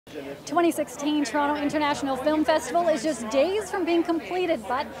2016 Toronto International Film Festival is just days from being completed,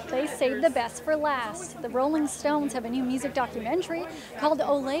 but they saved the best for last. The Rolling Stones have a new music documentary called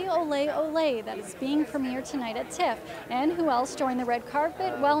Olé Olé Olé that is being premiered tonight at TIFF. And who else joined the red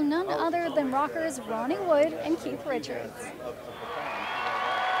carpet? Well, none other than rockers Ronnie and Keith Richards.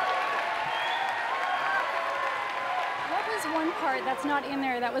 One part that's not in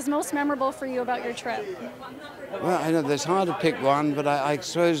there that was most memorable for you about your trip? Well, I know it's hard to pick one, but I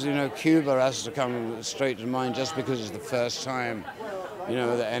suppose, you know, Cuba has to come straight to mind just because it's the first time, you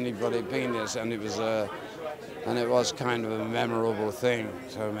know, that anybody had been there, and it was kind of a memorable thing.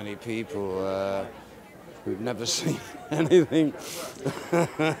 So many people who've never seen anything.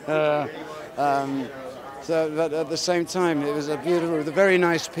 But at the same time, it was a beautiful, they're very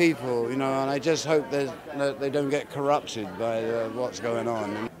nice people, you know, and I just hope that they don't get corrupted by what's going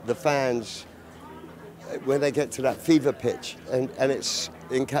on. The fans, when they get to that fever pitch, and it's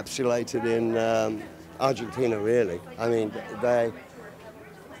encapsulated in Argentina, really. I mean,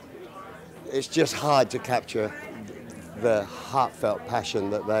 it's just hard to capture the heartfelt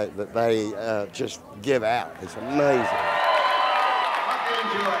passion that they just give out. It's amazing.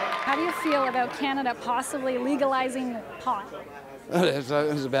 How do you feel about Canada possibly legalizing pot? Well, it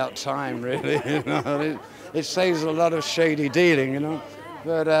was about time, really. You know, it saves a lot of shady dealing, you know.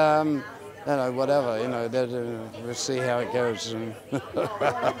 But you know, whatever. You know, we'll see how it goes.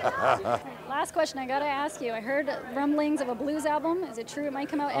 Last question I gotta ask you. I heard rumblings of a blues album. Is it true it might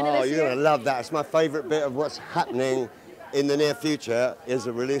come out end of this year? Oh, you're gonna love that. It's my favourite bit of what's happening in the near future is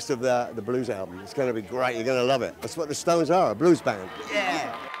the release of the blues album. It's going to be great. You're going to love it. That's what the Stones are, a blues band.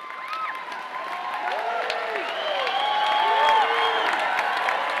 Yeah.